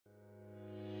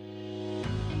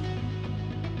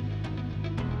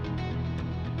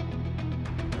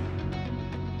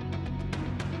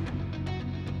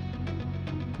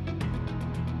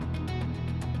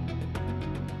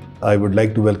I would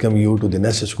like to welcome you to the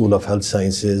NUST School of Health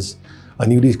Sciences, a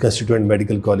newly constituent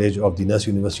medical college of the NUST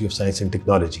University of Science and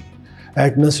Technology.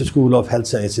 At NUST School of Health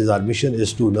Sciences, our mission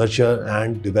is to nurture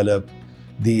and develop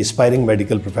the aspiring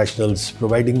medical professionals,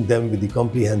 providing them with the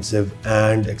comprehensive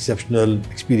and exceptional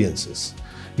experiences.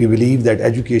 We believe that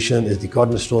education is the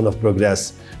cornerstone of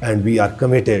progress, and we are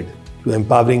committed to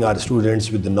empowering our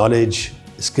students with the knowledge,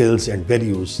 skills, and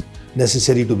values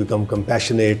necessary to become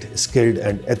compassionate, skilled,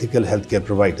 and ethical healthcare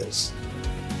providers.